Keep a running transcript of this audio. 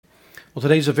Well,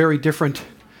 today's a very different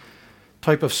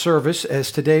type of service,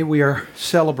 as today we are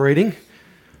celebrating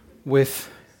with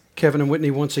Kevin and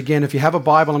Whitney once again. If you have a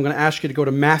Bible, I'm going to ask you to go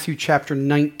to Matthew chapter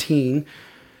 19,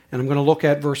 and I'm going to look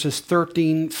at verses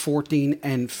 13, 14,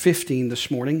 and 15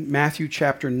 this morning. Matthew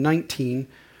chapter 19,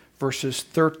 verses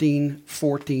 13,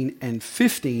 14, and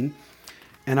 15.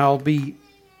 And I'll be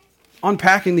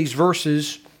unpacking these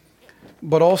verses,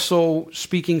 but also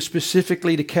speaking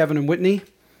specifically to Kevin and Whitney,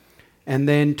 and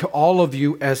then to all of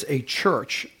you as a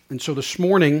church. And so this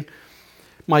morning,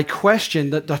 my question,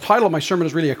 the title of my sermon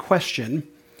is really a question,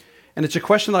 and it's a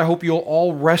question that I hope you'll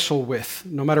all wrestle with,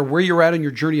 no matter where you're at in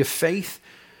your journey of faith,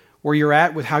 where you're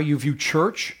at with how you view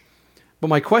church. But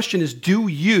my question is, do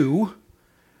you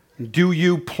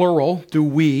plural, do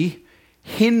we,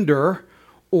 hinder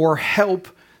or help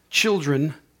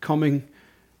children coming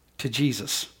to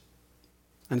Jesus?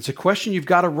 And it's a question you've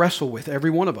got to wrestle with,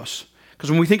 every one of us. Because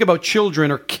when we think about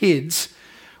children or kids,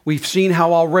 we've seen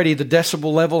how already the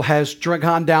decibel level has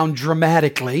gone down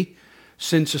dramatically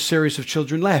since a series of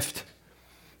children left.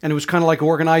 And it was kind of like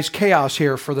organized chaos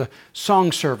here for the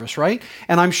song service, right?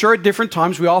 And I'm sure at different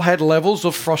times we all had levels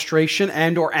of frustration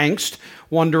and or angst,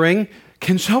 wondering,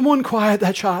 can someone quiet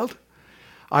that child?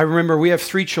 I remember we have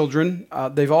 3 children.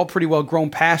 They've all pretty well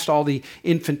grown past all the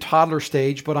infant toddler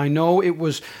stage, but I know it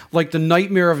was like the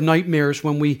nightmare of nightmares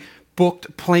when we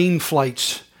booked plane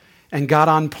flights and got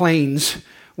on planes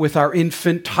with our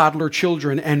infant toddler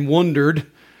children and wondered,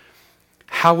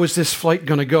 how was this flight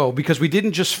going to go? Because we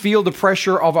didn't just feel the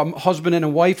pressure of a husband and a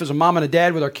wife as a mom and a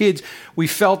dad with our kids. We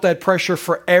felt that pressure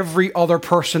for every other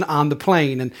person on the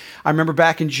plane. And I remember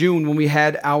back in June when we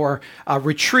had our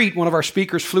retreat, one of our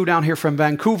speakers flew down here from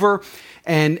Vancouver,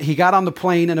 and he got on the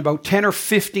plane, and about 10 or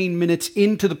 15 minutes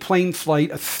into the plane flight,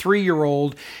 a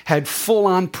 3-year-old had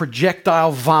full-on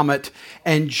projectile vomit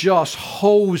and just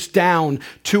hosed down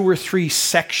 2 or 3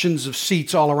 sections of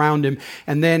seats all around him.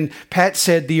 And then Pat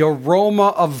said the aroma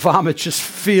of vomit just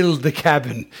filled the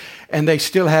cabin, and they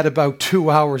still had about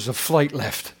 2 hours of flight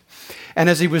left.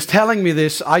 And as he was telling me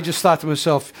this, I just thought to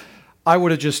myself, I would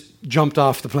have just jumped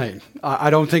off the plane. I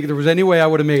don't think there was any way I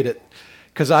would have made it,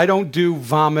 because I don't do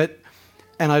vomit,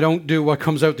 and I don't do what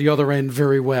comes out the other end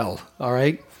very well, all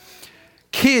right?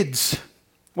 Kids,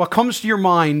 what comes to your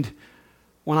mind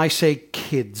when I say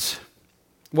kids?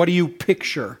 What do you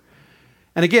picture?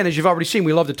 And again, as you've already seen,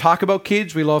 we love to talk about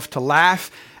kids. We love to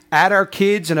laugh at our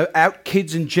kids and at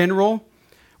kids in general.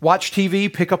 Watch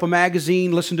TV, pick up a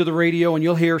magazine, listen to the radio, and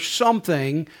you'll hear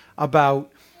something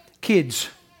about kids,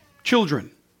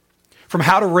 children, from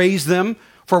how to raise them,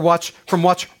 from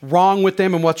what's wrong with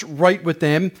them and what's right with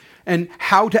them, and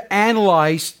how to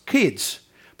analyze kids.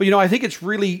 But I think it's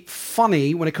really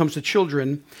funny when it comes to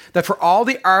children that for all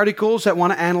the articles that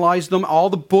want to analyze them, all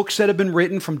the books that have been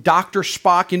written from Dr.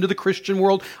 Spock into the Christian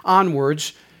world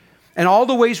onwards, and all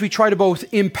the ways we try to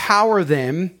both empower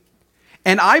them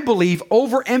and I believe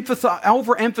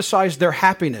overemphasize their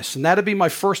happiness. And that'd be my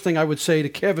first thing I would say to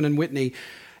Kevin and Whitney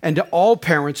and to all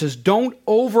parents is don't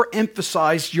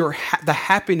overemphasize the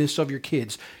happiness of your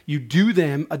kids. You do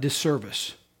them a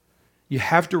disservice. You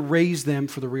have to raise them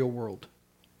for the real world.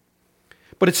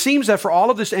 But it seems that for all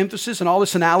of this emphasis and all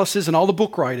this analysis and all the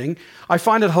book writing, I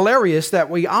find it hilarious that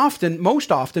we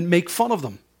most often make fun of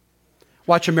them.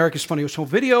 Watch America's Funniest Home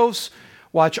Videos,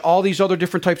 watch all these other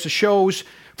different types of shows,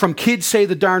 from Kids Say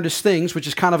the Darndest Things, which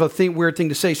is kind of a weird thing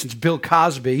to say since Bill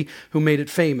Cosby, who made it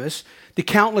famous. The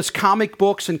countless comic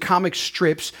books and comic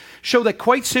strips show that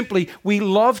quite simply, we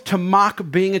love to mock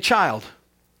being a child.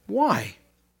 Why?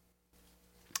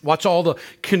 What's all the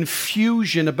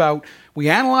confusion about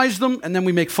we analyze them and then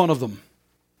we make fun of them?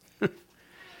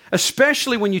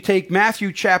 Especially when you take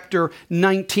Matthew chapter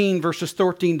 19, verses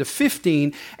 13 to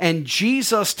 15, and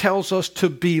Jesus tells us to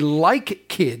be like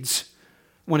kids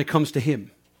when it comes to him.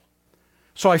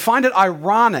 So I find it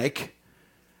ironic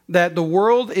that the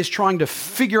world is trying to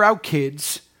figure out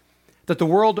kids, that the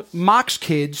world mocks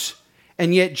kids,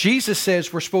 and yet Jesus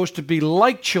says we're supposed to be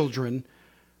like children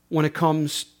when it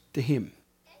comes to him.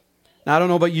 Now, I don't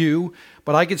know about you,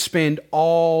 but I could spend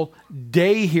all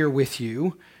day here with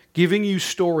you giving you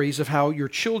stories of how your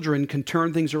children can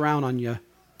turn things around on you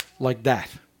like that.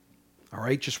 All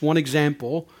right, just one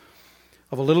example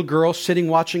of a little girl sitting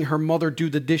watching her mother do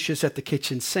the dishes at the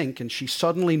kitchen sink, and she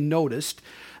suddenly noticed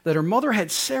that her mother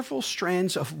had several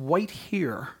strands of white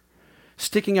hair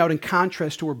sticking out in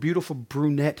contrast to her beautiful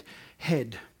brunette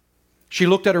head. She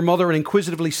looked at her mother and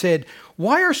inquisitively said,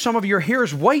 "Why are some of your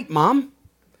hairs white, Mom?"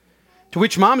 To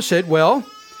which Mom said, "Well,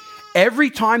 every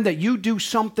time that you do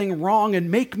something wrong and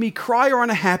make me cry or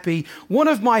unhappy, one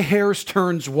of my hairs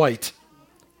turns white."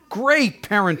 Great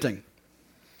parenting.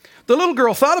 the little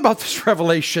girl thought about this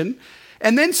revelation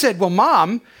and then said, well,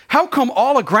 Mom, how come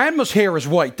all of Grandma's hair is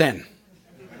white then?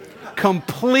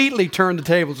 Completely turned the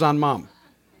tables on Mom.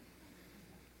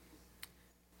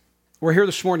 We're here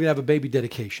this morning to have a baby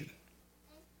dedication.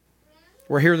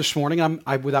 We're here this morning.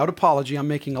 Without apology, I'm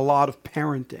making a lot of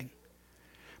parenting.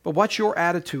 But what's your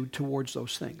attitude towards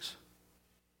those things?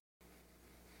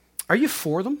 Are you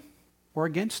for them or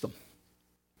against them?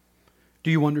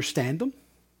 Do you understand them?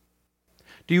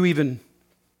 Do you even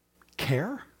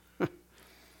care?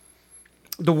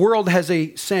 The world has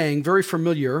a saying, very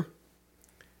familiar,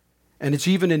 and it's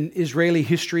even in Israeli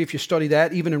history, if you study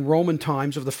that, even in Roman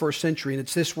times of the first century, and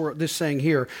it's this saying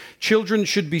here, children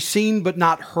should be seen but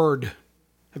not heard.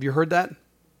 Have you heard that?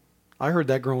 I heard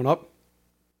that growing up.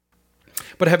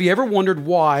 But have you ever wondered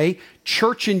why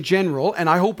church in general, and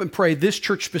I hope and pray this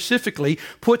church specifically,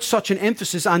 puts such an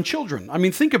emphasis on children? I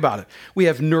mean, think about it. We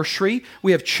have nursery,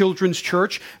 we have children's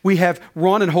church, we have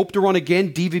run and hope to run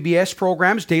again DVBS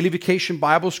programs, daily vacation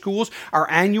Bible schools. Our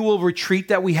annual retreat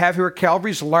that we have here at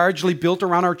Calvary is largely built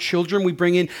around our children. We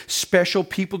bring in special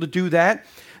people to do that.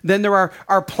 Then there are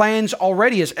our plans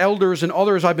already as elders and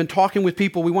others. I've been talking with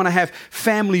people. We want to have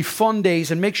family fun days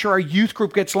and make sure our youth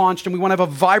group gets launched, and we want to have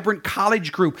a vibrant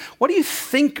college group. What do you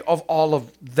think of all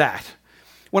of that?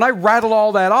 When I rattle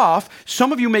all that off,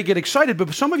 some of you may get excited,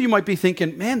 but some of you might be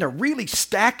thinking, man, they're really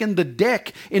stacking the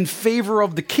deck in favor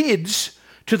of the kids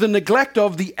to the neglect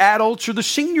of the adults or the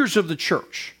seniors of the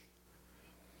church.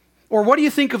 Or what do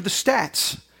you think of the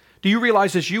stats? Do you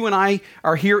realize as you and I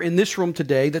are here in this room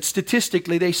today that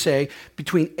statistically they say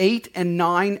between 8 and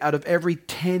 9 out of every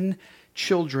 10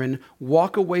 children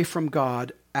walk away from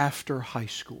God after high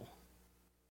school?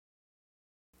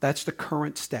 That's the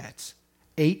current stats.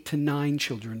 8 to 9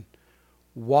 children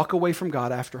walk away from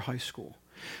God after high school.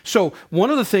 So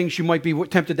one of the things you might be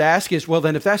tempted to ask is, well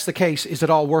then if that's the case, is it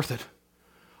all worth it?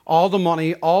 All the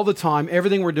money, all the time,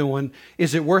 everything we're doing,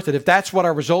 is it worth it? If that's what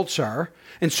our results are,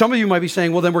 and some of you might be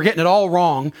saying, well, then we're getting it all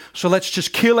wrong, so let's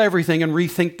just kill everything and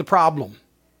rethink the problem.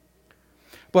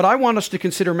 But I want us to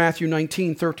consider Matthew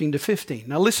 19, 13 to 15.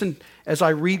 Now listen as I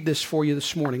read this for you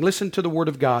this morning. Listen to the Word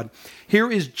of God.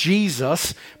 Here is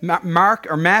Jesus.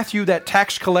 Matthew, that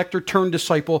tax collector turned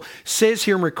disciple, says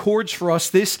here and records for us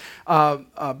this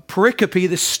pericope,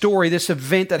 this story, this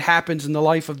event that happens in the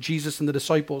life of Jesus and the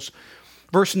disciples.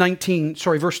 Verse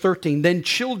 13, then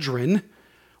children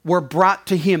were brought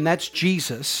to him, that's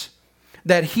Jesus,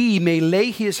 that he may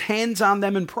lay his hands on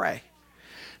them and pray.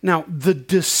 Now, the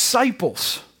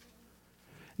disciples,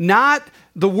 not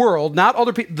the world, not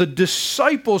other people, the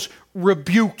disciples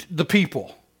rebuked the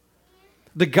people.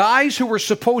 The guys who were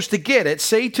supposed to get it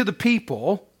say to the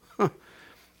people,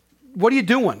 what are you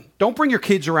doing? Don't bring your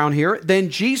kids around here. Then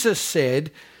Jesus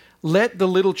said, let the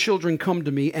little children come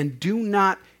to me and do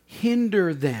not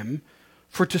hinder them,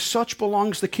 for to such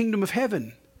belongs the kingdom of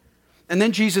heaven. And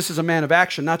then Jesus is a man of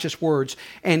action, not just words,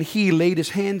 and he laid his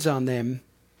hands on them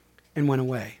and went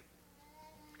away.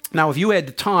 Now, if you had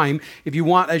the time, if you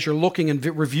want, as you're looking and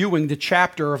reviewing the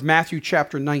chapter of Matthew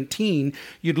chapter 19,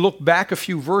 you'd look back a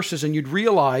few verses and you'd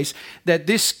realize that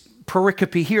this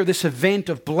pericope here, this event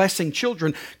of blessing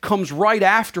children, comes right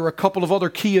after a couple of other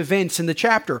key events in the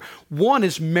chapter. One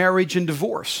is marriage and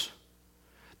divorce.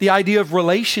 The idea of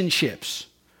relationships,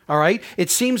 all right?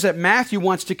 It seems that Matthew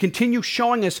wants to continue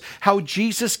showing us how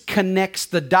Jesus connects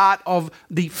the dot of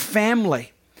the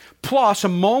family. Plus, a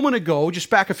moment ago,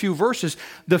 just back a few verses,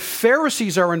 the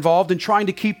Pharisees are involved in trying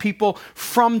to keep people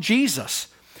from Jesus.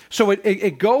 So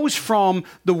it goes from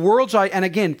the world's eye, and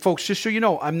again, folks, just so you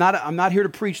know, I'm not here to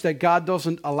preach that God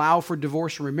doesn't allow for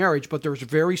divorce or remarriage, but there's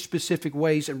very specific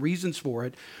ways and reasons for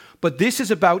it. But this is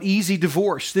about easy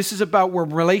divorce. This is about where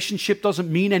relationship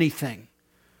doesn't mean anything.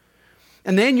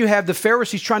 And then you have the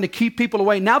Pharisees trying to keep people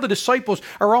away. Now the disciples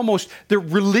are they're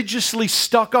religiously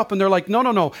stuck up and they're like,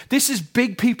 no, this is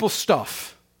big people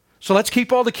stuff. So let's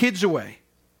keep all the kids away.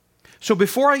 So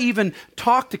before I even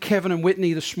talk to Kevin and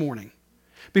Whitney this morning,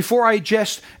 before I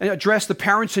just address the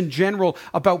parents in general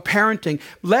about parenting,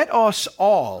 let us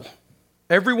all,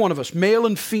 every one of us, male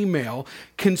and female,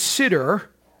 consider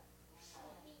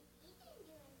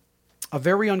a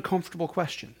very uncomfortable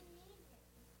question.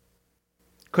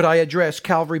 Could I address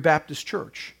Calvary Baptist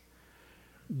Church?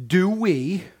 Do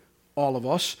we, all of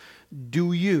us,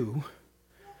 do you,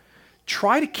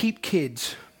 try to keep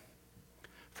kids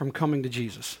from coming to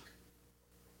Jesus?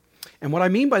 And what I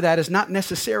mean by that is not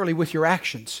necessarily with your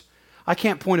actions. I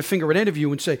can't point a finger at any of you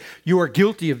and say, you are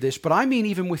guilty of this, but I mean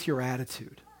even with your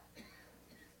attitude.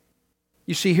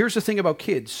 You see, here's the thing about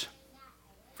kids.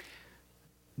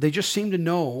 They just seem to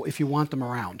know if you want them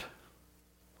around.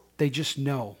 They just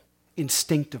know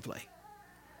instinctively.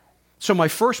 So my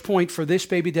first point for this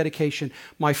baby dedication,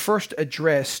 my first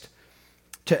address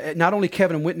to not only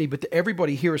Kevin and Whitney, but to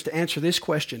everybody here is to answer this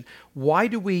question. Why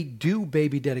do we do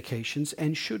baby dedications,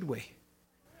 and should we?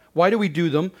 Why do we do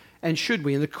them, and should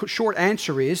we? And the short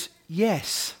answer is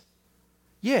yes.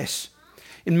 Yes.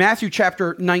 In Matthew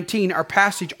chapter 19, our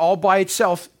passage all by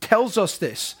itself tells us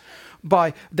this.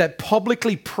 By that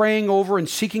publicly praying over and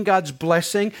seeking God's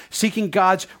blessing, seeking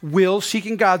God's will,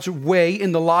 seeking God's way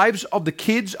in the lives of the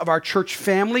kids of our church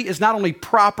family is not only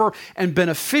proper and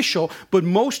beneficial, but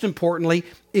most importantly,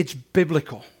 it's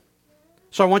biblical.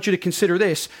 So I want you to consider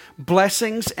this.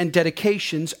 Blessings and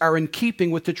dedications are in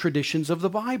keeping with the traditions of the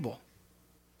Bible.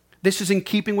 This is in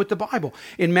keeping with the Bible.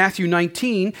 In Matthew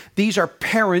 19, these are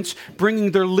parents bringing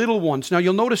their little ones. Now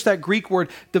you'll notice that Greek word,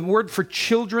 the word for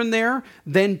children there,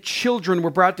 then children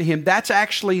were brought to him. That's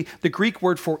actually the Greek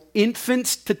word for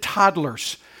infants to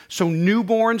toddlers. So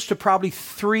newborns to probably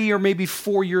 3 or maybe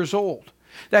 4 years old.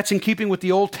 That's in keeping with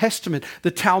the Old Testament,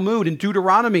 the Talmud, and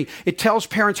Deuteronomy. It tells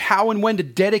parents how and when to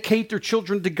dedicate their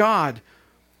children to God.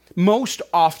 Most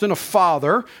often, a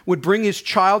father would bring his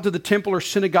child to the temple or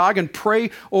synagogue and pray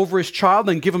over his child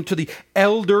and give him to the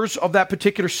elders of that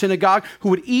particular synagogue, who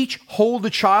would each hold the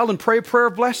child and pray a prayer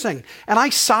of blessing. And I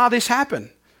saw this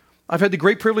happen. I've had the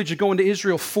great privilege of going to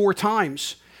Israel 4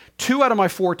 times. 2 out of my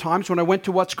 4 times when I went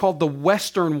to what's called the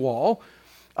Western Wall,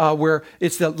 where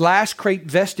it's the last great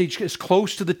vestige is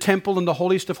close to the temple and the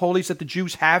holiest of holies that the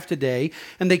Jews have today.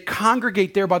 And they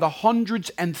congregate there by the hundreds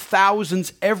and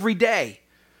thousands every day.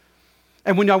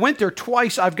 And when I went there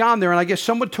twice, I've gone there, and I guess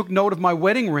someone took note of my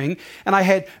wedding ring, and I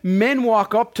had men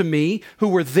walk up to me who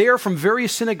were there from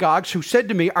various synagogues who said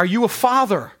to me, "Are you a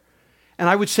father?" And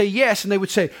I would say yes, and they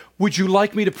would say, "Would you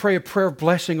like me to pray a prayer of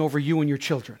blessing over you and your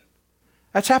children?"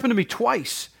 That's happened to me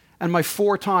twice, and my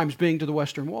 4 times being to the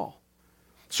Western Wall.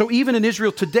 So even in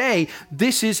Israel today,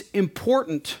 this is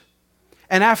important.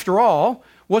 And after all,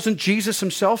 wasn't Jesus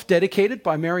himself dedicated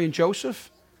by Mary and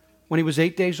Joseph when he was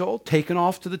 8 days old, taken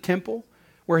off to the temple,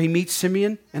 where he meets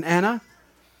Simeon and Anna?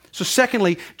 So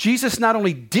secondly, Jesus not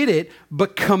only did it,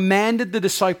 but commanded the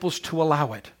disciples to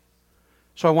allow it.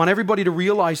 So I want everybody to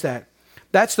realize that.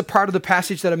 That's the part of the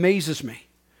passage that amazes me.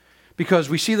 Because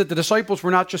we see that the disciples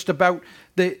were not just about,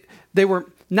 they were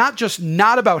not just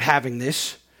not about having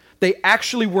this, they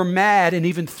actually were mad and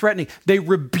even threatening. They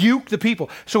rebuked the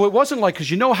people. So it wasn't like, because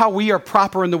you know how we are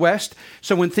proper in the West,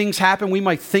 so when things happen, we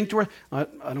might think to I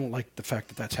don't like the fact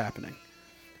that that's happening.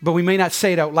 But we may not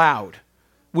say it out loud.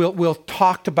 We'll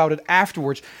talk about it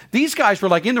afterwards. These guys were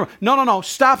like in the room, no,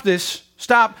 stop this.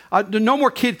 Stop. No more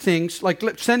kid things. Like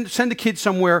send the kids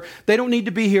somewhere. They don't need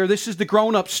to be here. This is the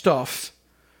grown-up stuff.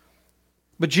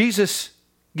 But Jesus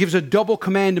gives a double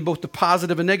command in both the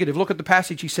positive and negative. Look at the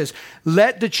passage. He says,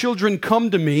 "Let the children come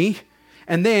to me,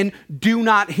 and then do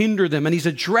not hinder them." And he's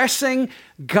addressing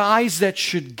guys that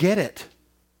should get it.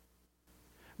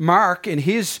 Mark, in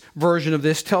his version of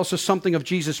this, tells us something of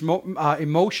Jesus'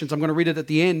 emotions. I'm going to read it at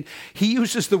the end. He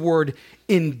uses the word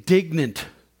indignant,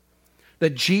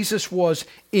 that Jesus was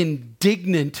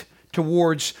indignant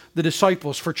towards the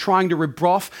disciples for trying to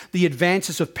rebuff the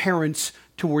advances of parents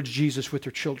towards Jesus with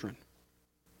their children.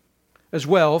 As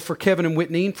well, for Kevin and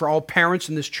Whitney, and for all parents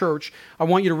in this church, I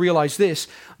want you to realize this.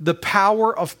 The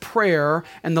power of prayer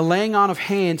and the laying on of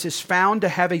hands is found to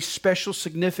have a special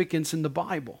significance in the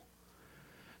Bible.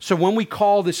 So when we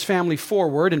call this family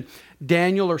forward, and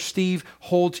Daniel or Steve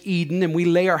holds Eden, and we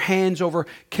lay our hands over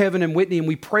Kevin and Whitney and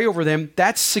we pray over them,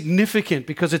 that's significant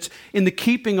because it's in the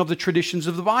keeping of the traditions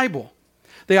of the Bible.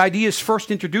 The idea is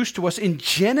first introduced to us in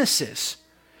Genesis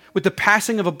with the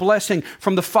passing of a blessing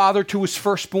from the father to his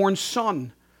firstborn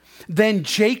son. Then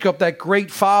Jacob, that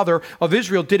great father of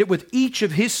Israel, did it with each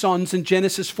of his sons in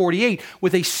Genesis 48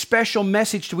 with a special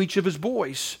message to each of his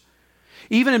boys.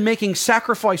 Even in making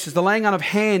sacrifices, the laying on of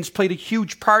hands played a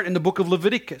huge part in the book of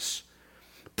Leviticus.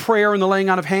 Prayer and the laying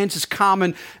on of hands is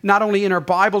common not only in our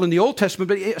Bible in the Old Testament,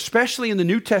 but especially in the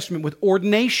New Testament with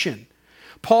ordination.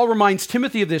 Paul reminds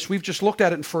Timothy of this. We've just looked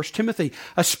at it in 1 Timothy,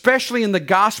 especially in the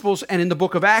Gospels and in the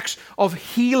book of Acts, of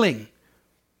healing.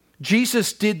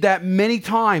 Jesus did that many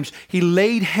times. He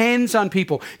laid hands on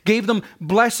people, gave them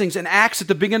blessings. In Acts at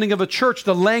the beginning of a church,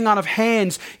 the laying on of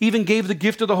hands even gave the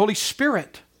gift of the Holy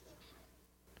Spirit.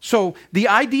 So the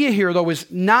idea here, though, is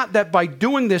not that by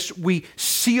doing this, we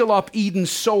seal up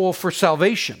Eden's soul for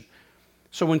salvation.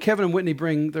 So when Kevin and Whitney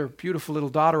bring their beautiful little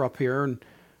daughter up here and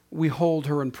we hold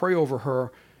her and pray over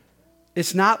her,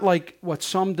 it's not like what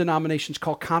some denominations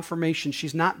call confirmation.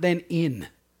 She's not then in.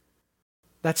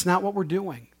 That's not what we're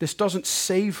doing. This doesn't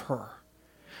save her.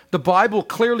 The Bible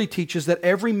clearly teaches that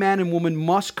every man and woman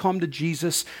must come to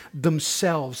Jesus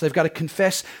themselves. They've got to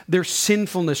confess their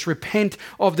sinfulness, repent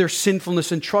of their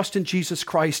sinfulness, and trust in Jesus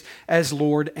Christ as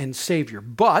Lord and Savior.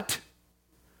 But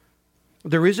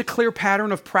there is a clear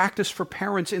pattern of practice for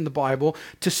parents in the Bible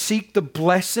to seek the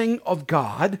blessing of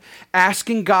God,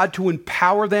 asking God to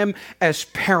empower them as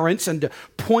parents and to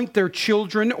point their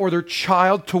children or their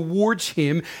child towards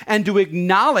Him and to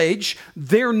acknowledge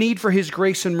their need for His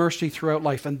grace and mercy throughout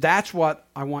life. And that's what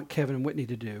I want Kevin and Whitney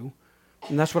to do,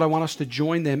 and that's what I want us to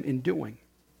join them in doing.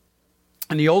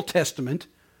 In the Old Testament,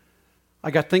 I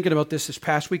got thinking about this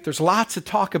past week. There's lots of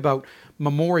talk about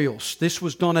memorials. This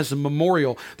was done as a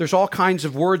memorial. There's all kinds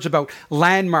of words about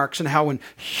landmarks and how in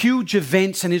huge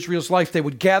events in Israel's life, they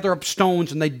would gather up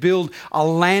stones and they'd build a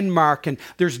landmark. And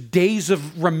there's days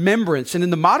of remembrance. And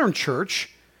in the modern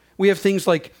church, we have things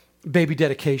like baby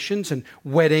dedications and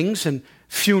weddings and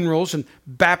funerals and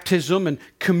baptism and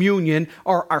communion,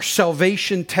 or our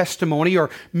salvation testimony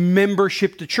or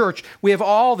membership to church. We have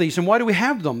all these. And why do we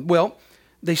have them? Well,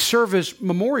 they serve as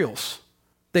memorials.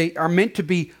 They are meant to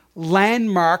be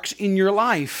landmarks in your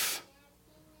life.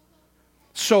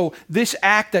 So this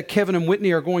act that Kevin and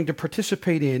Whitney are going to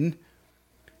participate in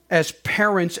as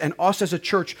parents and us as a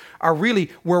church are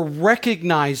really, we're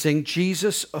recognizing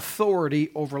Jesus' authority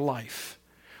over life.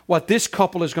 What this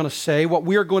couple is going to say, what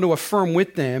we are going to affirm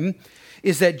with them,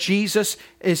 is that Jesus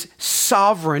is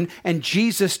sovereign and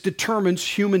Jesus determines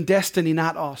human destiny,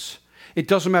 not us. It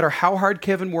doesn't matter how hard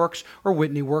Kevin works or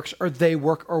Whitney works or they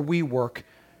work or we work.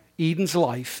 Eden's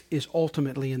life is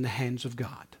ultimately in the hands of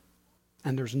God.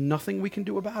 And there's nothing we can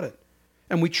do about it.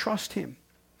 And we trust Him.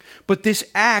 But this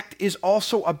act is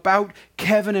also about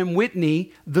Kevin and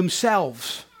Whitney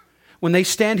themselves. When they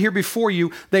stand here before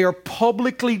you, they are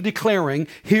publicly declaring,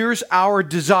 here's our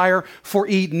desire for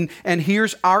Eden, and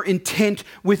here's our intent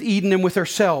with Eden and with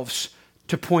ourselves,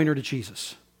 to point her to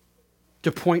Jesus.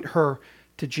 To point her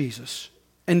to Jesus.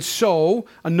 And so,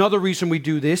 another reason we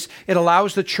do this, it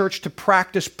allows the church to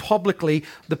practice publicly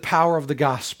the power of the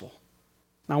gospel.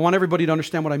 Now, I want everybody to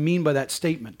understand what I mean by that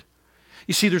statement.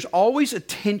 You see, there's always a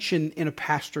tension in a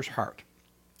pastor's heart.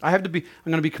 I'm going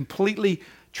to be completely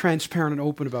transparent and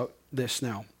open about this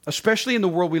now, especially in the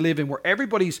world we live in, where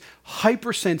everybody's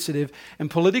hypersensitive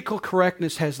and political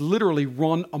correctness has literally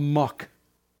run amok.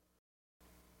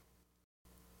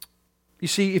 You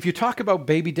see, if you talk about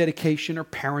baby dedication or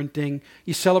parenting,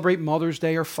 you celebrate Mother's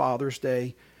Day or Father's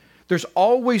Day, there's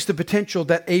always the potential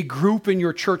that a group in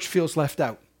your church feels left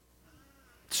out.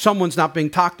 Someone's not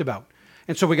being talked about.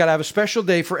 And so we got to have a special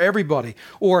day for everybody.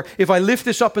 Or if I lift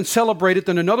this up and celebrate it,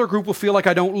 then another group will feel like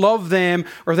I don't love them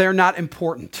or they're not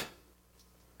important.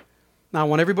 Now, I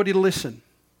want everybody to listen.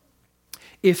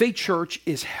 If a church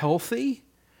is healthy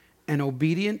and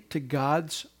obedient to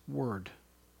God's word,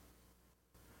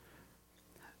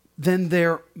 then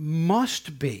there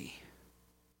must be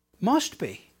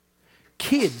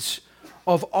kids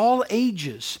of all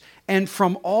ages and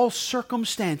from all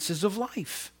circumstances of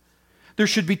life. There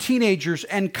should be teenagers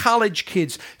and college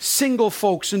kids, single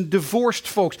folks and divorced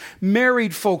folks,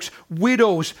 married folks,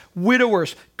 widows,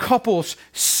 widowers, couples,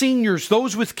 seniors,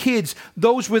 those with kids,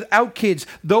 those without kids,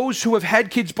 those who have had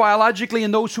kids biologically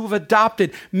and those who have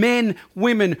adopted, men,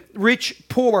 women, rich,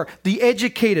 poor, the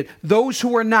educated, those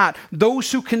who are not,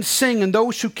 those who can sing and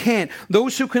those who can't,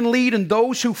 those who can lead and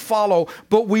those who follow.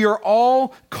 But we are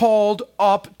all called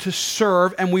up to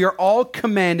serve, and we are all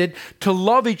commanded to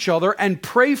love each other and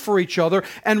pray for each other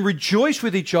and rejoice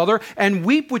with each other and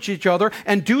weep with each other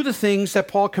and do the things that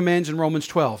Paul commands in Romans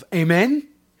 12. Amen? Amen.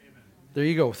 There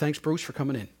you go. Thanks, Bruce, for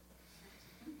coming in.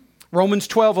 Romans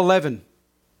 12:11,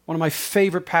 one of my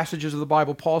favorite passages of the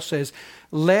Bible. Paul says,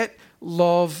 let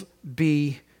love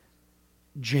be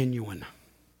genuine.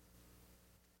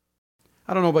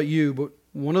 I don't know about you, but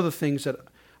one of the things that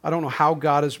I don't know how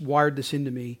God has wired this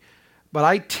into me, but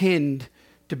I tend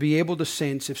to be able to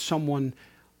sense if someone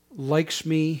likes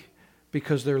me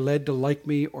because they're led to like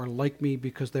me or like me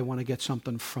because they want to get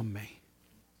something from me.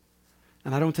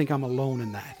 And I don't think I'm alone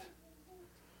in that.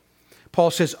 Paul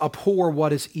says, abhor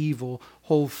what is evil,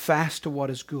 hold fast to what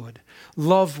is good.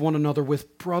 Love one another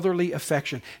with brotherly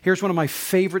affection. Here's one of my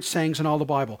favorite sayings in all the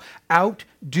Bible.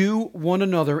 Outdo one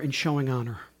another in showing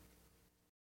honor.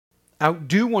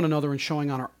 Outdo one another in showing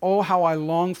honor. Oh, how I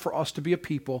long for us to be a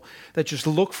people that just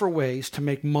look for ways to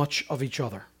make much of each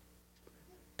other,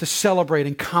 to celebrate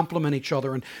and compliment each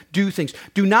other and do things.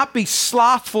 Do not be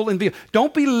slothful and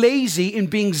don't be lazy in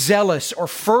being zealous or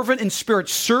fervent in spirit.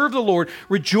 Serve the Lord.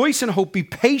 Rejoice in hope. Be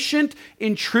patient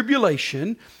in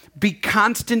tribulation. Be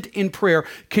constant in prayer.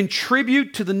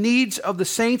 Contribute to the needs of the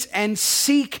saints and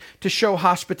seek to show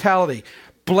hospitality.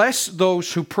 bless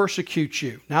those who persecute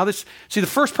you. Now the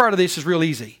first part of this is real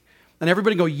easy. And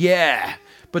everybody go, yeah.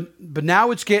 But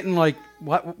now it's getting like,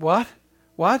 what?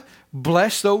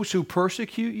 Bless those who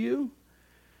persecute you?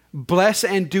 Bless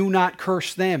and do not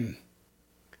curse them.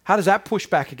 How does that push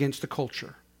back against the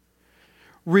culture?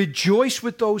 Rejoice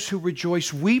with those who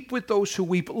rejoice. Weep with those who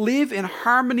weep. Live in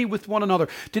harmony with one another.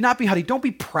 Do not be haughty. Don't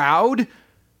be proud,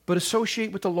 but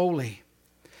associate with the lowly.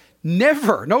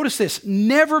 Never, notice this,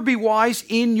 never be wise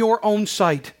in your own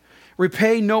sight.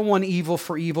 Repay no one evil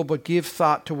for evil, but give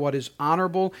thought to what is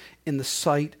honorable in the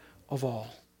sight of all.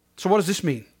 So what does this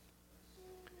mean?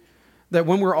 That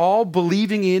when we're all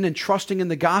believing in and trusting in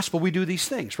the gospel, we do these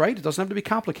things, right? It doesn't have to be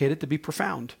complicated to be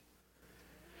profound.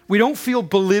 We don't feel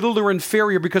belittled or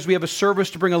inferior because we have a service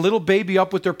to bring a little baby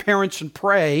up with their parents and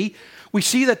pray. We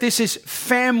see that this is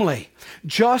family,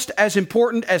 just as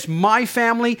important as my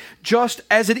family, just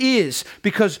as it is.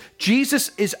 Because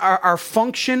Jesus is our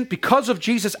function. Because of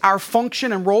Jesus, our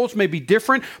function and roles may be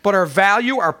different, but our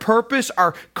value, our purpose,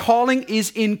 our calling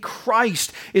is in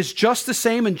Christ, is just the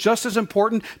same and just as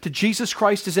important to Jesus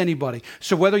Christ as anybody.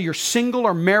 So whether you're single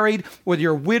or married, whether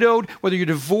you're widowed, whether you're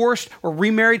divorced or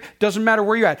remarried, doesn't matter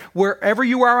where you're at. Wherever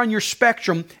you are on your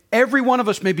spectrum, every one of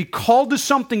us may be called to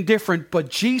something different, but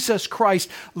Jesus Christ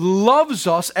loves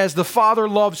us as the Father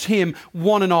loves him,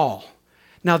 one and all.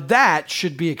 Now that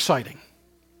should be exciting.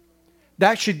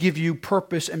 That should give you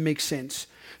purpose and make sense.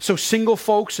 So single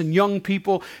folks and young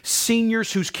people,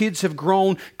 seniors whose kids have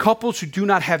grown, couples who do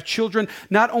not have children,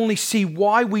 not only see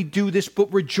why we do this,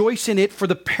 but rejoice in it for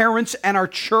the parents and our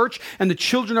church and the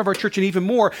children of our church, and even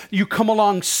more, you come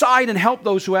alongside and help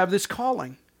those who have this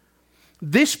calling.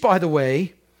 This, by the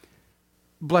way,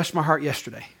 blessed my heart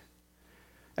yesterday.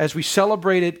 As we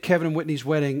celebrated Kevin and Whitney's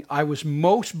wedding, I was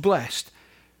most blessed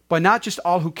by not just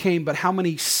all who came, but how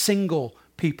many single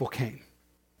people came.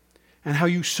 And how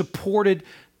you supported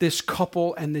this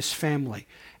couple and this family.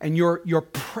 And your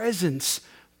presence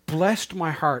blessed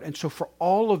my heart. And so for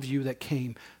all of you that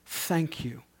came, thank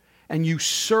you. And you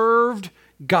served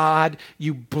God,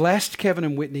 you blessed Kevin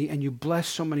and Whitney, and you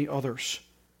blessed so many others.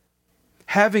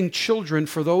 Having children,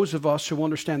 for those of us who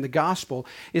understand the gospel,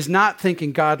 is not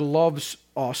thinking God loves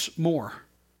us more.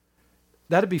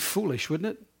 That'd be foolish,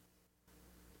 wouldn't it?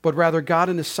 But rather, God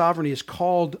in His sovereignty has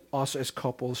called us as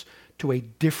couples to a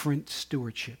different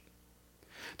stewardship.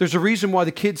 There's a reason why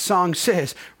the kids' song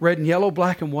says, red and yellow,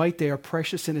 black and white, they are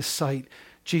precious in His sight.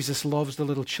 Jesus loves the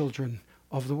little children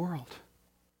of the world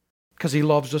because He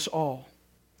loves us all.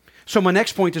 So my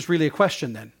next point is really a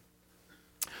question then.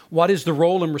 What is the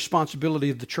role and responsibility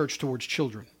of the church towards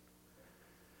children?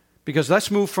 Because let's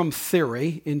move from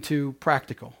theory into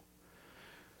practical.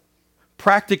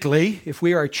 Practically, if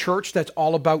we are a church that's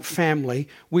all about family,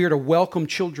 we are to welcome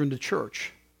children to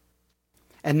church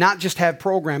and not just have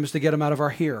programs to get them out of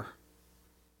our hair.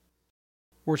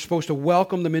 We're supposed to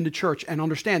welcome them into church and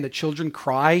understand that children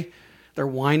cry, they're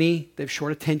whiny, they have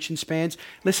short attention spans.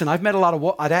 Listen, I've met a lot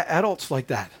of adults like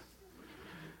that.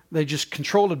 They just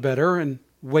control it better and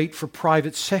wait for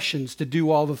private sessions to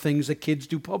do all the things that kids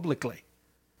do publicly.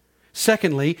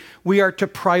 Secondly, we are to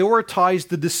prioritize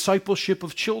the discipleship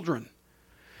of children.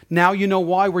 Now you know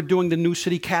why we're doing the New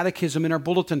City Catechism in our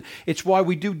bulletin. It's why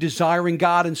we do Desiring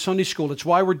God in Sunday school. It's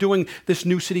why we're doing this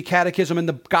New City Catechism and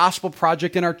the Gospel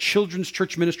Project in our children's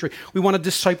church ministry. We want to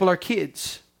disciple our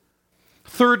kids.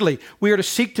 Thirdly, we are to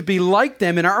seek to be like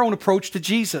them in our own approach to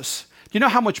Jesus. Do you know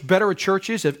how much better a church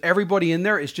is if everybody in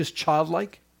there is just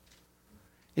childlike?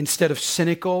 Instead of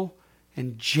cynical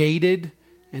and jaded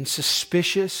and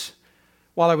suspicious.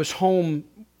 While I was home,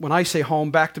 when I say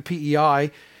home, back to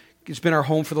PEI, it's been our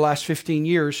home for the last 15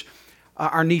 years.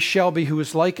 Our niece Shelby, who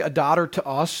is like a daughter to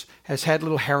us, has had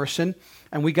little Harrison.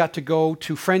 And we got to go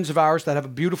to friends of ours that have a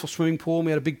beautiful swimming pool. And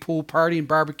we had a big pool party and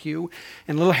barbecue.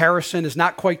 And little Harrison is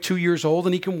not quite 2 years old,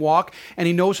 and he can walk. And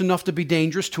he knows enough to be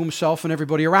dangerous to himself and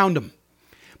everybody around him.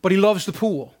 But he loves the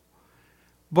pool.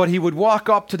 But he would walk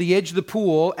up to the edge of the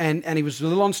pool, and he was a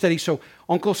little unsteady. So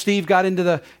Uncle Steve got into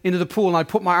the pool, and I'd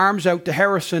put my arms out to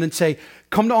Harrison and say,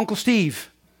 come to Uncle Steve.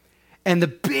 And the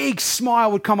big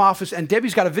smile would come off his, and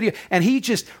Debbie's got a video, and he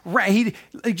just ran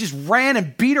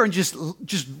and beat her and just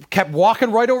kept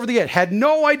walking right over the edge. Had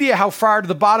no idea how far to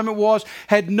the bottom it was,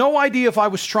 had no idea if I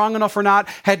was strong enough or not,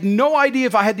 had no idea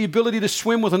if I had the ability to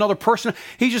swim with another person.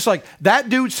 He's just like, that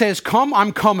dude says, come,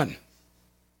 I'm coming.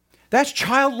 That's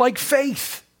childlike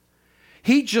faith.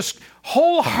 He just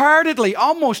wholeheartedly,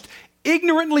 almost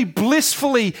ignorantly,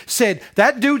 blissfully said,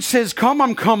 that dude says, come,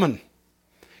 I'm coming.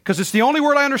 Because it's the only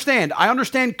word I understand. I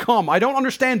understand come. I don't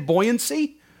understand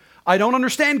buoyancy. I don't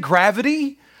understand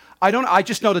gravity. I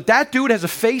just know that dude has a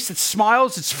face that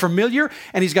smiles, it's familiar,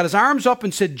 and he's got his arms up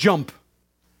and said, jump.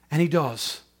 And he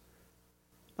does.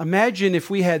 Imagine if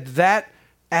we had that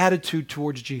attitude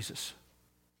towards Jesus.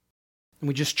 And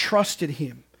we just trusted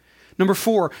him. Number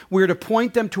 4, we're to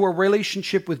point them to a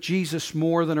relationship with Jesus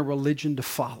more than a religion to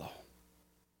follow.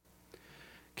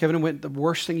 Kevin and Whit, the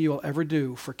worst thing you will ever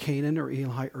do for Canaan or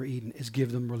Eli or Eden is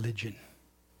give them religion.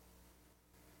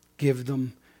 Give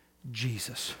them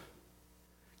Jesus.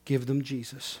 Give them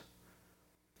Jesus.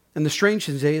 And the strange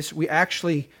thing is, we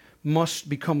actually must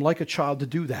become like a child to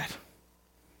do that.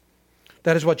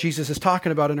 That is what Jesus is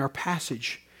talking about in our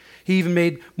passage. He even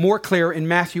made more clear in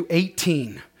Matthew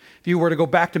 18. If you were to go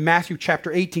back to Matthew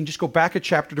chapter 18, just go back a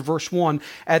chapter to verse 1.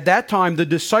 At that time, the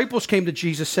disciples came to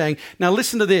Jesus saying, now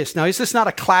listen to this. Now, is this not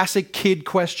a classic kid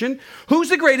question? Who's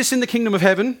the greatest in the kingdom of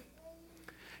heaven?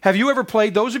 Have you ever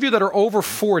played, those of you that are over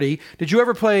 40, did you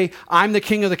ever play I'm the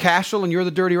king of the castle and you're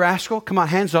the dirty rascal? Come on,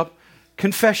 hands up.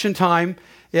 Confession time.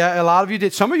 Yeah, a lot of you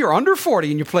did. Some of you are under 40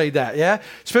 and you played that, yeah?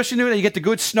 Especially when you get the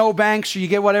good snowbanks or you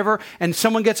get whatever, and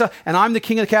someone gets up, and I'm the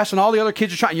king of the castle, and all the other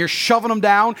kids are trying, and you're shoving them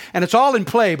down, and it's all in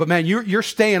play, but man, you're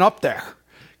staying up there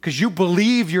because you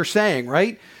believe you're saying,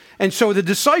 right? And so the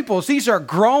disciples, these are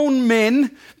grown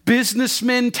men,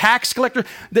 businessmen, tax collectors,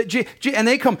 and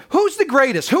they come, who's the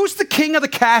greatest? Who's the king of the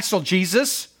castle,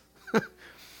 Jesus?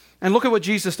 And look at what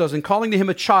Jesus does. In calling to him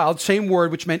a child, same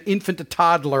word, which meant infant to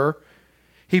toddler,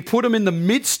 he put him in the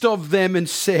midst of them and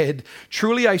said,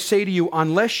 truly I say to you,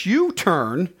 unless you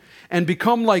turn and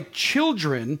become like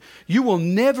children, you will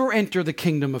never enter the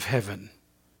kingdom of heaven.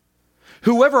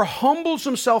 Whoever humbles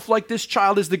himself like this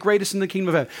child is the greatest in the kingdom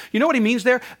of heaven. You know what he means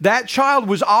there? That child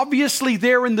was obviously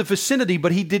there in the vicinity,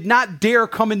 but he did not dare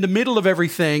come in the middle of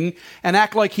everything and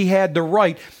act like he had the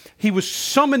right. He was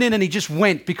summoned in and he just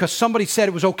went because somebody said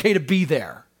it was okay to be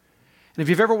there. And if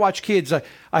you've ever watched kids,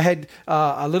 I had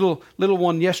a little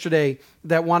one yesterday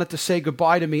that wanted to say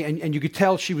goodbye to me, and you could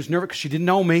tell she was nervous because she didn't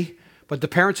know me, but the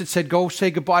parents had said, go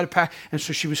say goodbye to Pat. And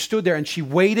so she was stood there, and she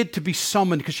waited to be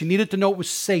summoned because she needed to know it was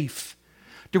safe.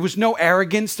 There was no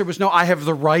arrogance. There was no, I have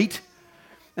the right.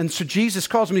 And so Jesus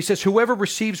calls him, and he says, whoever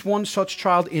receives one such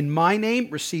child in my name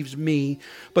receives me,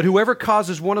 but whoever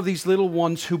causes one of these little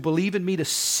ones who believe in me to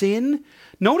sin,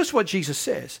 notice what Jesus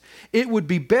says. It would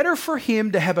be better for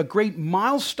him to have a great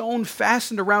milestone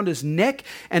fastened around his neck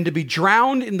and to be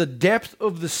drowned in the depth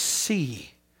of the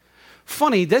sea.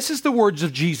 Funny, this is the words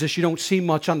of Jesus you don't see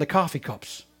much on the coffee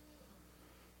cups.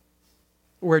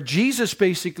 Where Jesus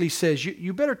basically says,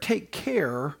 you better take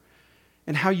care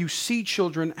in how you see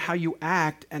children, how you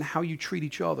act, and how you treat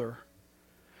each other.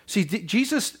 See,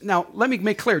 Jesus, now let me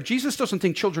make clear, Jesus doesn't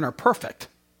think children are perfect.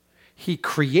 He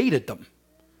created them.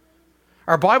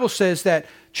 Our Bible says that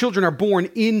children are born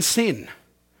in sin.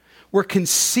 We're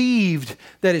conceived,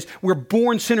 that is, we're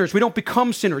born sinners. We don't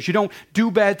become sinners. You don't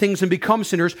do bad things and become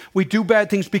sinners. We do bad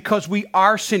things because we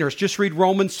are sinners. Just read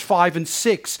Romans 5 and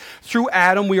 6. Through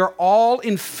Adam, we are all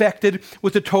infected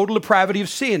with the total depravity of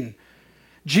sin.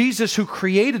 Jesus, who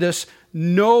created us,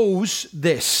 knows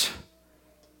this.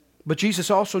 But Jesus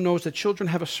also knows that children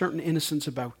have a certain innocence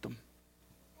about them.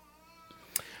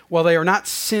 While they are not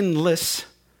sinless,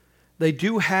 they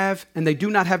do have, and they do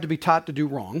not have to be taught to do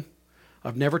wrong.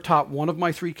 I've never taught one of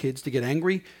my 3 kids to get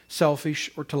angry,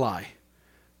 selfish, or to lie.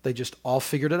 They just all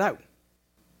figured it out.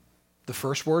 The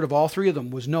first word of all 3 of them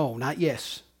was no, not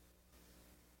yes.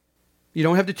 You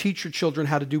don't have to teach your children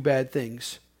how to do bad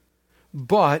things.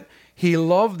 But he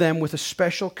loved them with a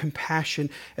special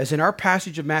compassion, as in our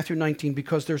passage of Matthew 19,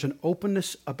 because there's an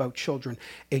openness about children,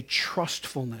 a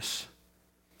trustfulness.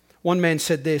 One man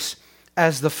said this,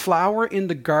 as the flower in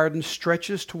the garden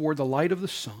stretches toward the light of the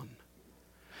sun,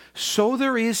 so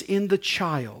there is in the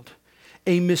child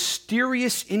a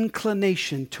mysterious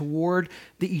inclination toward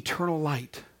the eternal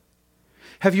light.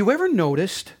 Have you ever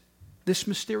noticed this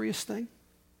mysterious thing?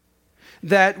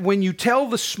 That when you tell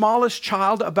the smallest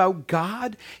child about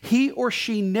God, he or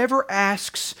she never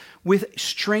asks with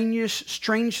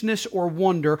strangeness or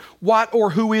wonder, what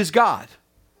or who is God?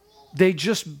 They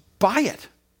just buy it.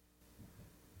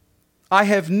 I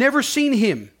have never seen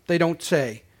him, they don't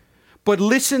say, but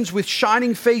listens with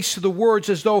shining face to the words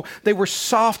as though they were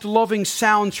soft, loving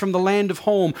sounds from the land of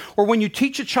home. Or when you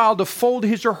teach a child to fold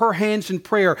his or her hands in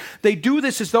prayer, they do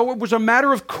this as though it was a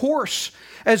matter of course,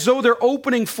 as though they're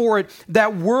opening for it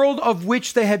that world of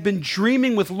which they had been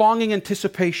dreaming with longing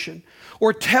anticipation.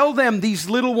 Or tell them, these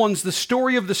little ones, the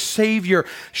story of the Savior.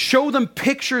 Show them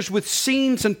pictures with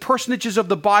scenes and personages of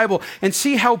the Bible and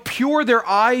see how pure their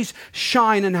eyes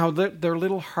shine and how their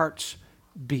little hearts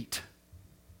beat.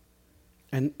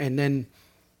 And then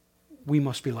we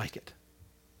must be like it.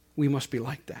 We must be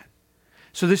like that.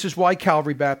 So this is why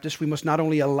Calvary Baptist, we must not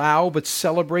only allow, but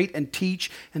celebrate and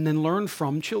teach and then learn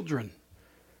from children.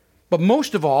 But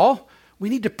most of all, we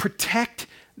need to protect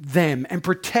them and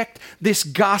protect this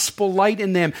gospel light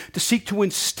in them, to seek to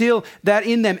instill that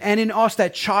in them and in us,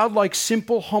 that childlike,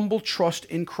 simple, humble trust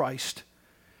in Christ.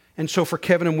 And so for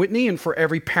Kevin and Whitney and for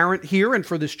every parent here and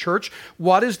for this church,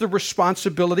 what is the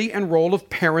responsibility and role of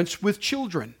parents with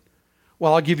children?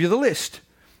 Well, I'll give you the list.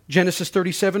 Genesis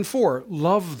 37:4,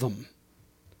 love them.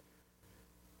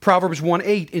 Proverbs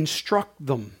 1:8, instruct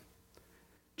them.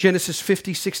 Genesis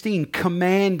 50:16,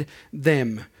 command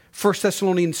them. 1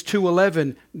 Thessalonians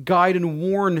 2:11, guide and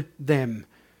warn them.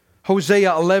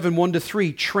 Hosea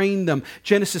 11:1-3, train them.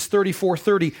 Genesis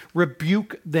 34:30,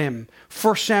 rebuke them.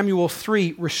 1 Samuel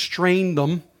 3, restrain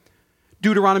them.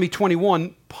 Deuteronomy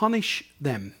 21, punish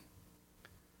them.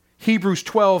 Hebrews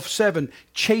 12:7,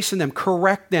 chasten them,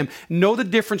 correct them. Know the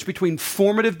difference between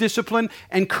formative discipline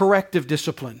and corrective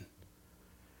discipline.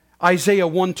 Isaiah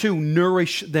 1:2,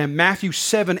 nourish them. Matthew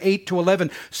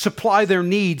 7:8-11, supply their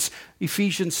needs.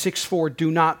 Ephesians 6:4, do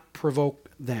not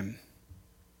provoke them.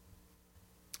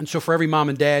 And so for every mom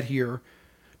and dad here,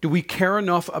 do we care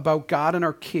enough about God and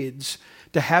our kids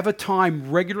to have a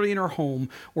time regularly in our home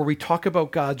where we talk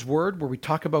about God's word, where we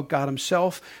talk about God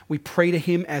himself, we pray to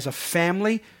him as a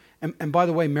family? And by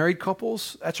the way, married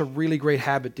couples, that's a really great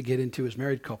habit to get into as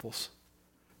married couples.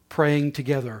 Praying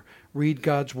together, read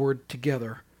God's word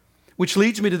together. Which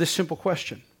leads me to this simple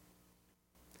question.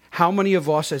 How many of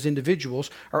us as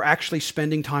individuals are actually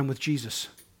spending time with Jesus?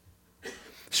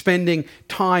 Spending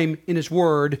time in his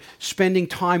word, spending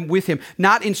time with him,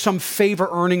 not in some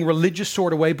favor-earning religious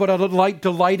sort of way, but a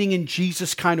delighting in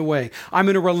Jesus kind of way. I'm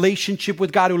in a relationship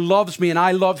with God who loves me and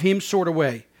I love him sort of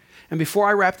way. And before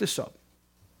I wrap this up,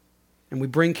 and we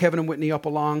bring Kevin and Whitney up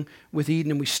along with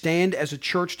Eden, and we stand as a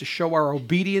church to show our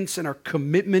obedience and our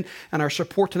commitment and our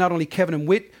support to not only Kevin and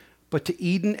Whit, but to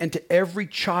Eden and to every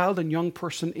child and young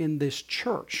person in this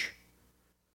church.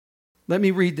 Let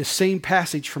me read the same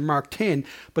passage from Mark 10,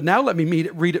 but now let me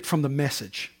read it from the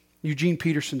Message. Eugene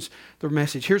Peterson's The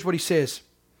Message. Here's what he says.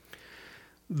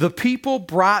 The people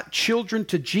brought children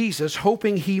to Jesus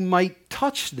hoping he might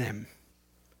touch them.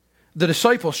 The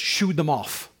disciples shooed them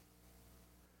off.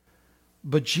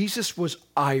 But Jesus was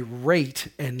irate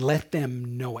and let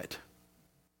them know it.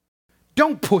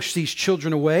 Don't push these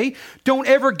children away. Don't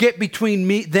ever get between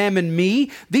them and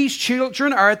me. These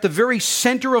children are at the very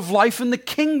center of life in the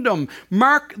kingdom.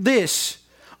 Mark this.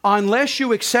 Unless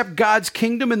you accept God's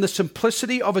kingdom in the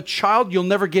simplicity of a child, you'll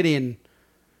never get in.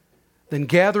 Then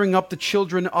gathering up the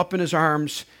children up in his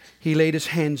arms, he laid his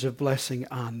hands of blessing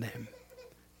on them.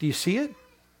 Do you see it?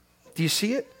 Do you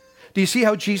see it? Do you see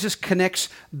how Jesus connects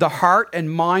the heart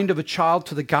and mind of a child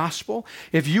to the gospel?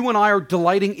 If you and I are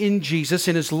delighting in Jesus,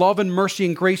 in his love and mercy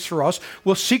and grace for us,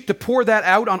 we'll seek to pour that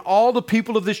out on all the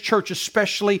people of this church,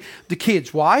 especially the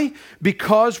kids. Why?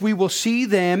 Because we will see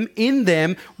in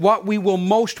them, what we will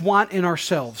most want in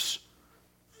ourselves.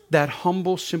 That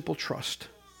humble, simple trust.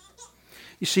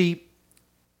 You see,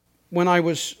 when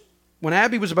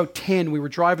Abby was about 10, we were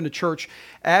driving to church.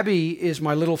 Abby is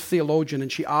my little theologian,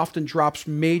 and she often drops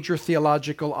major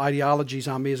theological ideologies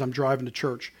on me as I'm driving to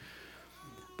church.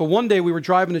 But one day we were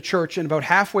driving to church, and about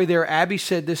halfway there, Abby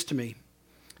said this to me,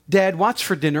 Dad, what's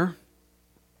for dinner?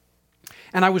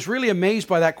 And I was really amazed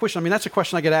by that question. I mean, that's a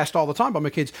question I get asked all the time by my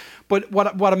kids. But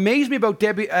what amazed me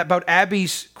about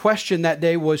Abby's question that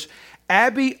day was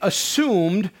Abby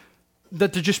assumed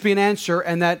that there'd just be an answer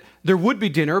and that there would be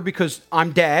dinner because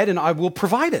I'm dad and I will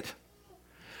provide it.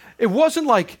 It wasn't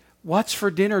like, what's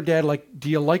for dinner, Dad? Like, do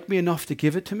you like me enough to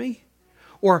give it to me?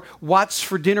 Or what's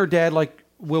for dinner, Dad? Like,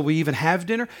 will we even have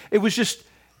dinner? It was just,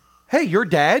 hey, you're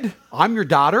dad. I'm your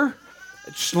daughter.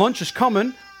 Lunch is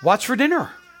coming. What's for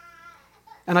dinner?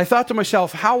 And I thought to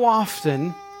myself, how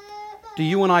often do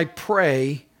you and I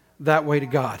pray that way to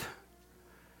God?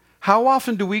 How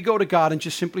often do we go to God and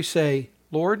just simply say,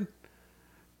 Lord,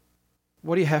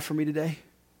 what do you have for me today?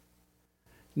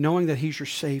 Knowing that he's your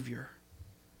Savior.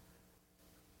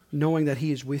 Knowing that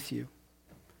he is with you.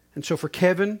 And so for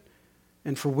Kevin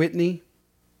and for Whitney,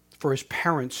 for his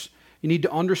parents, you need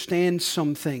to understand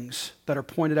some things that are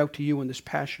pointed out to you in this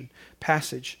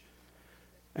passage.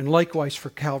 And likewise for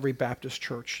Calvary Baptist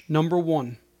Church. Number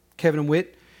one, Kevin and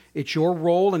Whit, it's your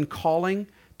role and calling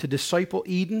to disciple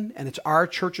Eden, and it's our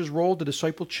church's role to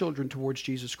disciple children towards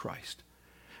Jesus Christ.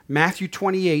 Matthew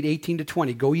 28,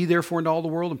 18-20, go ye therefore into all the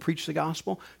world and preach the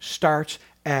gospel, starts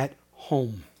at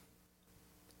home.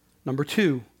 Number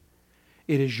two,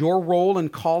 it is your role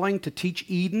and calling to teach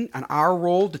Eden and our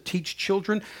role to teach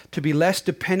children to be less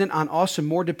dependent on us and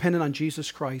more dependent on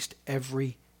Jesus Christ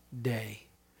every day.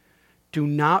 Do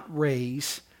not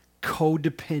raise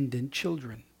codependent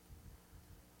children.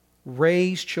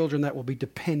 Raise children that will be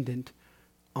dependent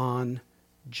on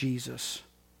Jesus.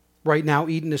 Right now,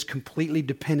 Eden is completely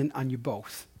dependent on you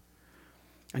both.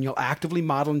 And you'll actively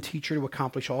model and teach her to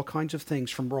accomplish all kinds of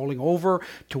things, from rolling over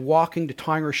to walking to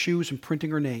tying her shoes and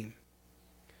printing her name.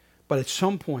 But at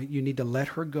some point, you need to let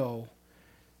her go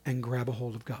and grab a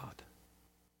hold of God.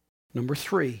 Number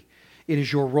 3, it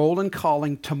is your role and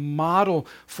calling to model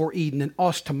for Eden and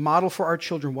us, to model for our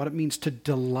children what it means to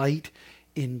delight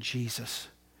in Jesus.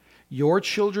 Your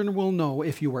children will know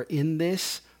if you are in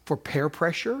this for peer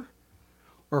pressure,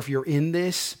 or if you're in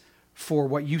this for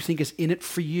what you think is in it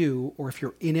for you, or if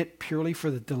you're in it purely for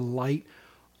the delight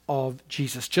of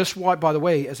Jesus. Just why, by the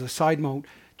way, as a side note,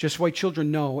 just why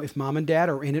children know if mom and dad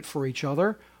are in it for each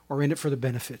other or in it for the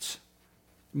benefits.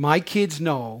 My kids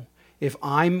know if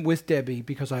I'm with Debbie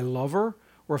because I love her,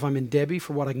 or if I'm in Debbie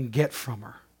for what I can get from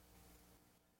her.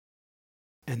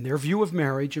 And their view of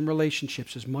marriage and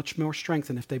relationships is much more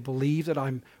strengthened if they believe that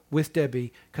I'm with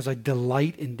Debbie because I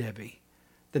delight in Debbie,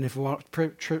 than if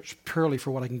purely for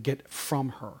what I can get from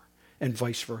her, and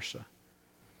vice versa.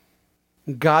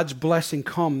 God's blessing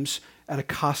comes at a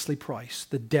costly price,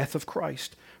 the death of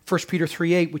Christ. 1 Peter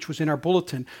 3:8, which was in our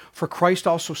bulletin, for Christ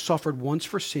also suffered once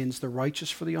for sins, the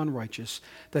righteous for the unrighteous,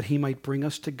 that he might bring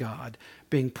us to God,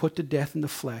 being put to death in the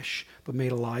flesh, but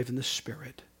made alive in the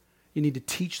spirit. You need to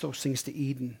teach those things to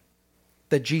Eden,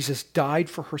 that Jesus died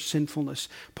for her sinfulness.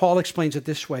 Paul explains it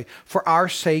this way: for our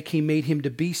sake he made him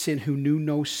to be sin who knew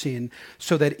no sin,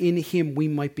 so that in him we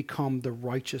might become the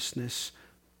righteousness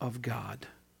of God.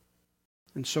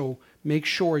 And so make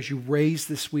sure as you raise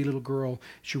this wee little girl,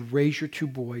 as you raise your 2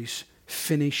 boys,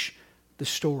 finish the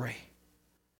story.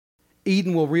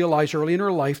 Eden will realize early in her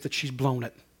life that she's blown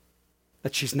it,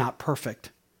 that she's not perfect.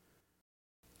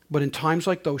 But in times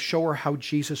like those, show her how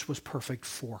Jesus was perfect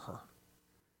for her.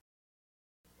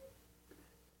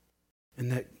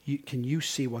 And that can you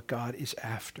see what God is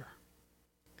after?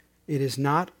 Is it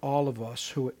not all of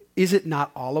us who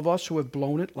have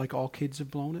blown it like all kids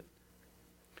have blown it?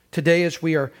 Today,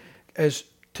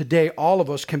 today all of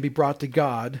us can be brought to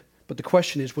God, but the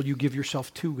question is, will you give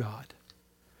yourself to God?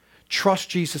 Trust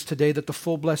Jesus today that the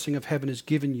full blessing of heaven is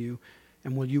given you,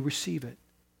 and will you receive it?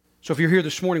 So if you're here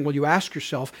this morning, will you ask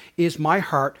yourself, is my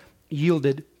heart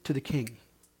yielded to the King?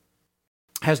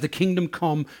 Has the kingdom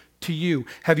come to you?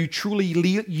 Have you truly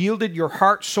yielded your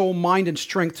heart, soul, mind, and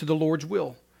strength to the Lord's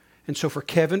will? And so for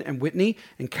Kevin and Whitney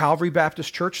and Calvary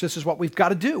Baptist Church, this is what we've got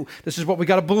to do. This is what we've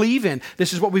got to believe in.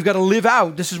 This is what we've got to live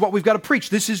out. This is what we've got to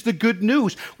preach. This is the good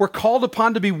news. We're called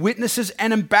upon to be witnesses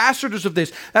and ambassadors of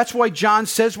this. That's why John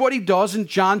says what he does in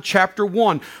John chapter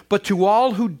 1. But to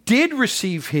all who did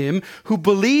receive him, who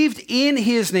believed in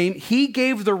his name, he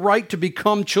gave the right to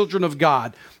become children of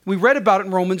God. We read about it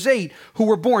in Romans 8, who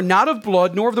were born not of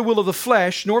blood, nor of the will of the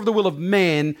flesh, nor of the will of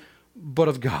man, but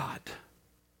of God.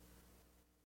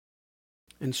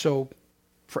 And so,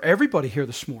 for everybody here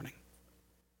this morning,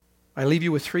 I leave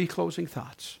you with 3 closing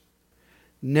thoughts.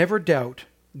 Never doubt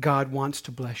God wants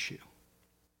to bless you.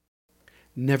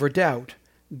 Never doubt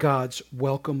God's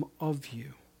welcome of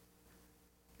you.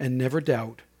 And never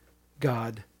doubt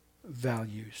God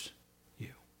values